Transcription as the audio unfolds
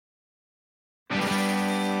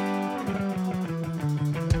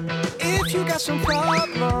if you got some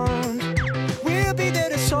problems, we'll be there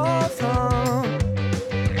to solve them.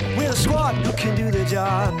 We're a squad who can do the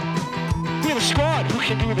job. We're a squad who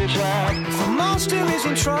can do the job. If the monster is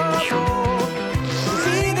in trouble, we'll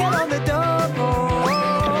be there on the double.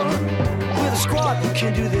 We're the squad who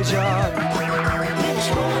can do the job. We're the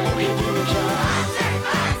squad who can do the job.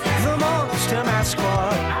 The Monster Math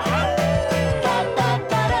Squad.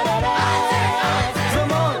 The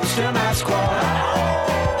Monster Math Squad.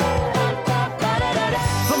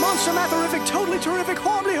 The Monster Math Horrific, totally terrific,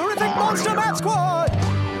 horribly horrific Monster Math Squad.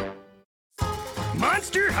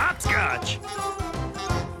 Monster Hopscotch!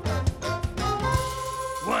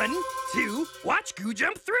 1, 2, watch Goo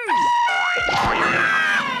jump through! 2,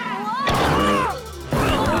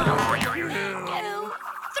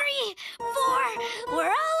 3, 4, we're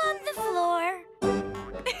all on the floor.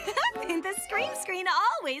 The scream screen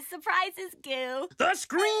always surprises Goo. The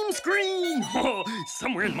Scream Screen! Oh,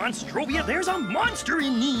 somewhere in Monstrovia there's a monster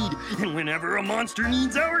in need. And whenever a monster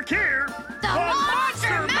needs our care, The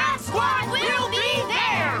Monster Math Squad will be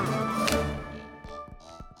there!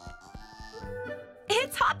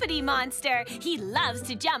 It's Hoppity Monster. He loves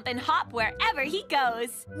to jump and hop wherever he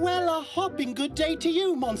goes. Well, a hopping good day to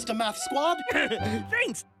you, Monster Math Squad.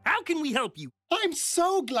 Thanks. How can we help you? I'm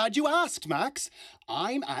so glad you asked, Max.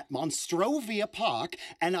 I'm at Monstrovia Park,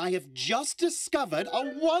 and I have just discovered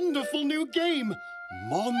a wonderful new game.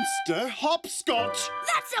 Monster Hopscotch.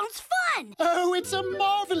 That sounds fun! Oh, it's a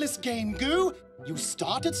marvelous game, Goo. You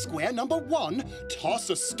start at square number 1, toss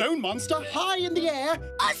a stone monster high in the air.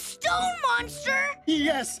 A stone monster?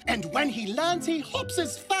 Yes, and when he lands, he hops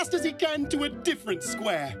as fast as he can to a different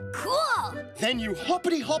square. Cool! Then you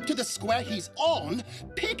hoppity-hop to the square he's on,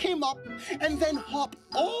 pick him up, and then hop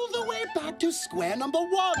all the way back to square number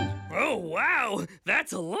 1. Oh, wow.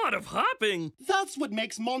 That's a lot of hopping. That's what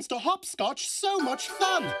makes Monster Hopscotch so much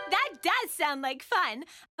fun. That does sound like fun,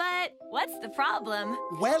 but what's the problem?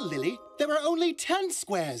 Well, Lily, there are only 10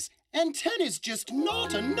 squares, and 10 is just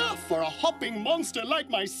not enough for a hopping monster like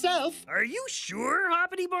myself. Are you sure,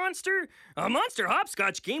 Hoppity Monster? A Monster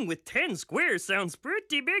Hopscotch game with 10 squares sounds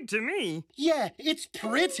pretty big to me. Yeah, it's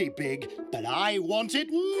pretty big, but I want it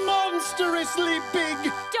monstrously big.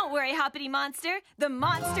 Don't worry, Hoppity Monster. The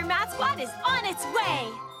Monster Math Squad is on its way.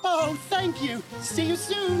 Oh, thank you. See you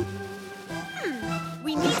soon.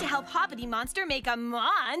 We need to help Hoppity Monster make a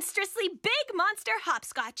monstrously big monster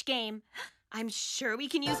hopscotch game. I'm sure we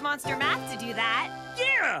can use Monster Math to do that.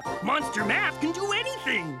 Yeah! Monster Math can do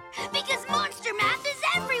anything! Because Monster Math is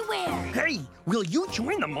everywhere! Hey, will you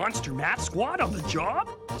join the Monster Math Squad on the job?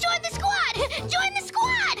 Join the squad! Join the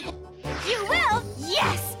squad! You will?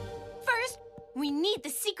 Yes! First, we need the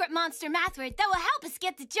secret monster math word that will help us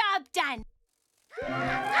get the job done.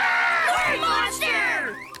 Word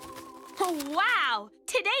monster! Wow!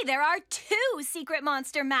 Today there are 2 secret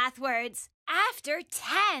monster math words. After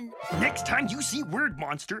 10. Next time you see Word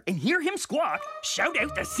Monster and hear him squawk, shout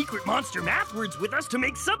out the secret monster math words with us to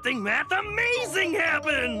make something math amazing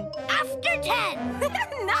happen! After 10!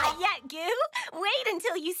 Not yet, Goo. Wait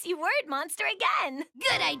until you see Word Monster again.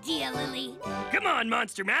 Good idea, Lily. Come on,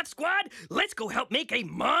 Monster Math Squad! Let's go help make a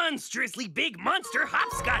monstrously big monster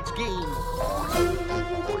hopscotch game!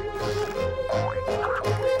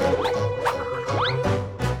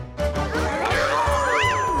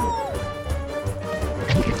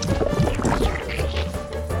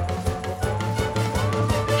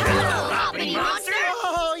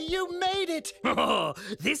 Oh,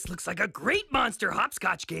 this looks like a great monster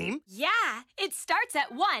hopscotch game. Yeah, it starts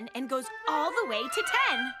at 1 and goes all the way to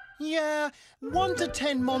 10. Yeah, 1 to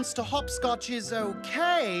 10 Monster Hopscotch is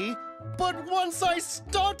okay, but once I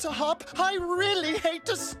start to hop, I really hate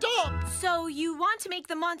to stop. So you want to make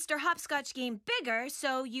the monster hopscotch game bigger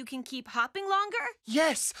so you can keep hopping longer?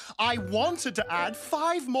 Yes, I wanted to add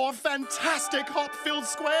 5 more fantastic hop-filled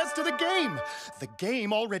squares to the game. The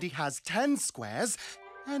game already has 10 squares,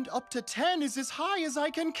 and up to 10 is as high as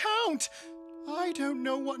I can count. I don't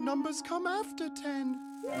know what numbers come after 10.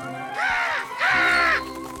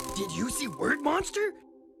 Did you see Word Monster?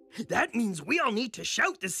 That means we all need to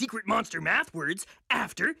shout the secret monster math words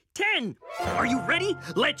after 10. Are you ready?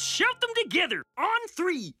 Let's shout them together on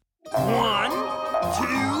 3. 1, 2,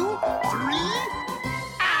 3.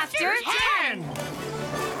 After 10! 10!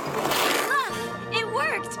 Look, it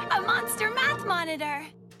worked! A monster math monitor.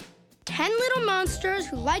 10 little monsters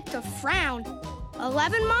who like to frown.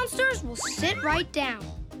 11 monsters will sit right down.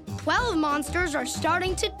 12 monsters are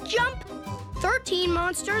starting to jump. 13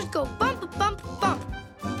 monsters go bump, bump, bump.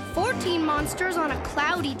 14 monsters on a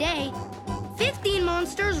cloudy day. 15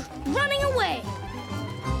 monsters running away.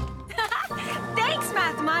 Thanks,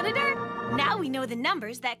 Math Monitor. Now we know the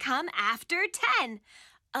numbers that come after 10.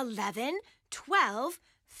 11, 12,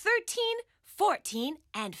 13, 14,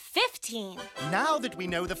 and 15. Now that we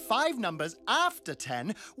know the 5 numbers after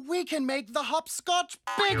 10, we can make the hopscotch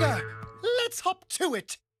bigger. Let's hop to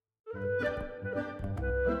it.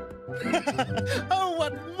 Oh,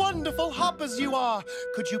 what wonderful hoppers you are.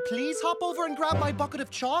 Could you please hop over and grab my bucket of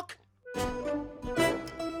chalk?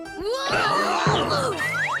 Whoa!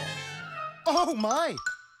 Oh, my.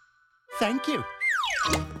 Thank you.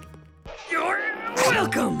 You're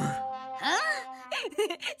welcome.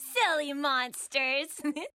 Silly monsters.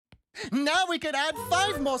 Now we can add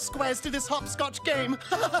 5 more squares to this hopscotch game.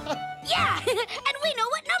 Yeah, and we know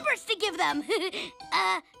what numbers to give them.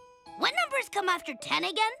 What numbers come after 10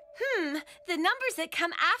 again? The numbers that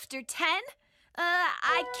come after 10?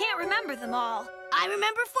 I can't remember them all. I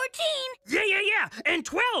remember 14. Yeah. And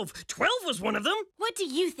 12. 12 was one of them. What do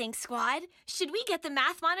you think, Squad? Should we get the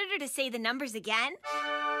math monitor to say the numbers again?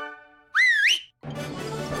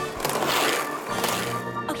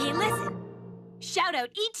 Okay, listen. Shout out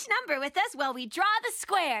each number with us while we draw the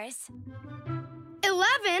squares.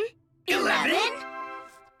 11. 11.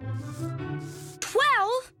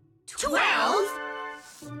 12. 12.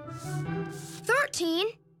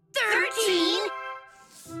 13. 13.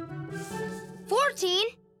 14.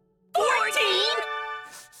 14.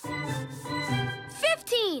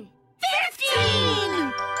 15.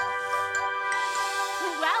 15!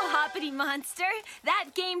 Well, Hoppity Monster,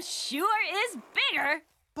 that game sure is bigger.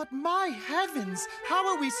 But my heavens, how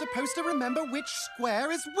are we supposed to remember which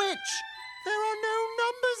square is which? There are no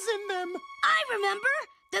numbers in them. I remember.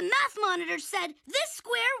 The math monitor said this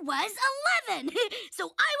square was 11.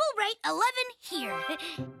 So I will write 11 here.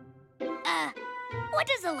 What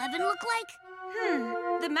does 11 look like?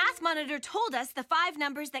 The math monitor told us the 5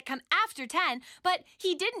 numbers that come after 10, but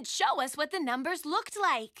he didn't show us what the numbers looked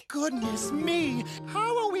like. Goodness me,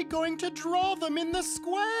 how are we going to draw them in the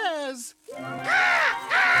squares?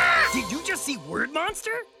 Did you just see Word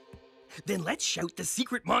Monster? Then let's shout the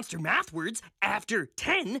secret monster math words after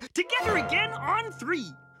 10 together again on 3.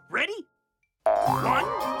 Ready? 1,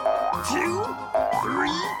 2, 3.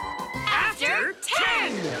 After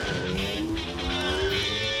 10!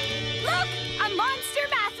 Look! A monster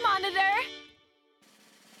math monitor!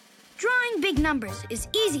 Drawing big numbers is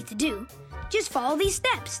easy to do. Just follow these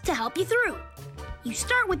steps to help you through. You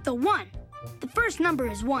start with the 1. The first number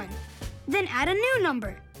is 1. Then add a new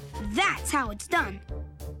number. That's how it's done.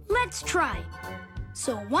 Let's try.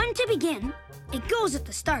 So 1 to begin, it goes at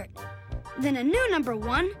the start. Then a new number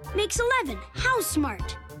 1 makes 11. How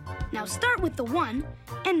smart. Now start with the 1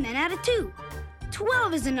 and then add a 2.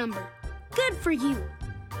 12 is a number. Good for you.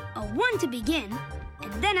 A 1 to begin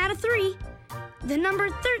and then add a 3. The number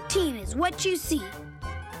 13 is what you see.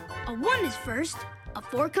 A 1 is first, a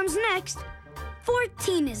 4 comes next.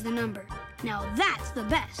 14 is the number. Now that's the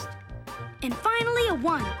best. And finally a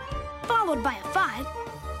 1, followed by a 5.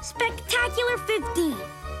 Spectacular 15.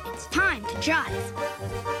 It's time to jive.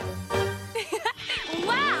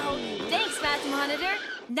 Wow! Thanks, Math Monitor.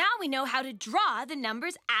 Now we know how to draw the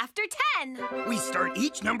numbers after 10. We start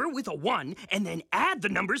each number with a 1 and then add the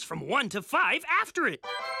numbers from 1 to 5 after it.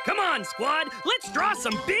 Come on, squad. Let's draw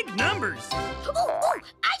some big numbers. Oh,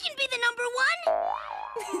 I can be the number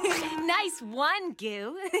 1. Nice one,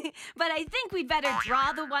 Goo. But I think we'd better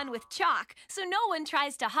draw the 1 with chalk so no one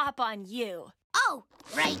tries to hop on you. Oh,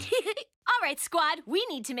 right. All right, squad, we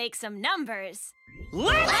need to make some numbers.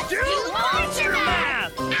 Let's do monster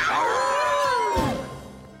math!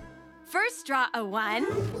 First, draw a 1,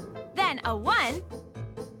 then a 1.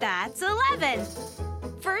 That's 11.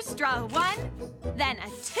 First, draw a 1, then a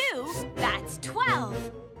 2. That's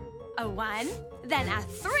 12. A 1, then a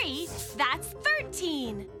 3. That's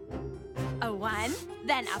 13. A 1,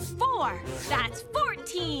 then a 4. That's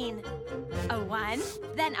 14. A 1,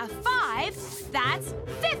 then a 5. That's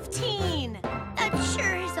 15. That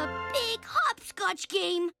sure is a big hopscotch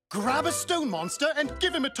game. Grab a stone monster and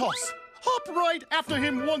give him a toss. Hop right after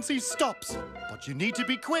him once he stops. But you need to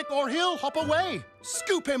be quick or he'll hop away.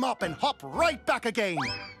 Scoop him up and hop right back again.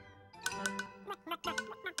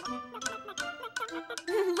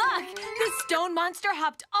 Look, the stone monster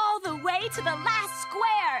hopped all the way to the last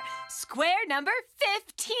square. Square number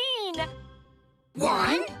 15.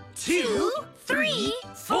 1, 2, 3,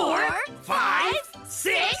 4, 5,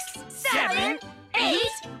 6, 7, 8,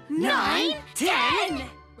 9, 10.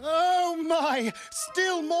 Oh my!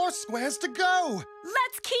 Still more squares to go.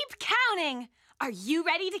 Let's keep counting. Are you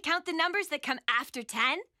ready to count the numbers that come after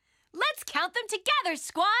 10? Let's count them together,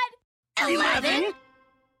 squad. 11,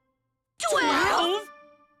 12,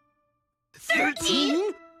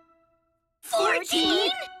 13,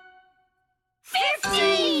 14,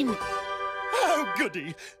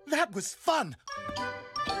 goody. That was fun.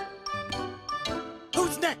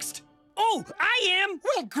 Who's next? Oh, I am!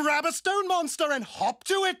 Well, grab a stone monster and hop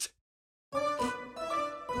to it.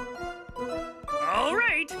 All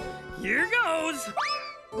right, here goes.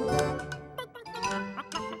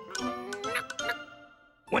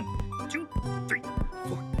 1, 2, 3,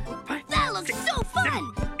 4, 5. That looks 6, so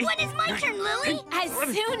fun! 7, 8, When is my 9, turn, Lily? 10, As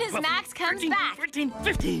 11, soon as 12, Max comes 13, back. 14,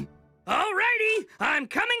 15. All righty, I'm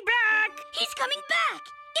coming back. He's coming back!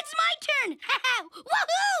 It's my turn!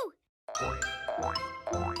 Woohoo!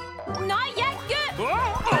 Not yet, good.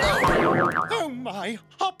 Oh my,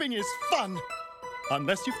 hopping is fun.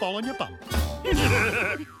 Unless you fall on your bum.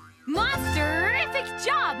 Monster-ific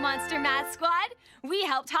job, Monster Math Squad! We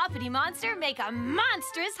helped Hoppity Monster make a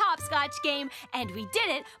monstrous hopscotch game, and we did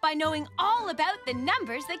it by knowing all about the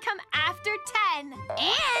numbers that come after 10.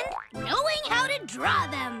 And knowing how to draw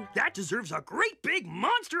them. That deserves a great big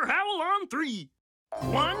monster howl on 3.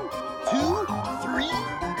 1, 2, 3.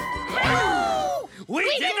 We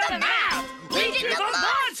did the math! We did the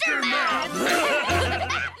monster!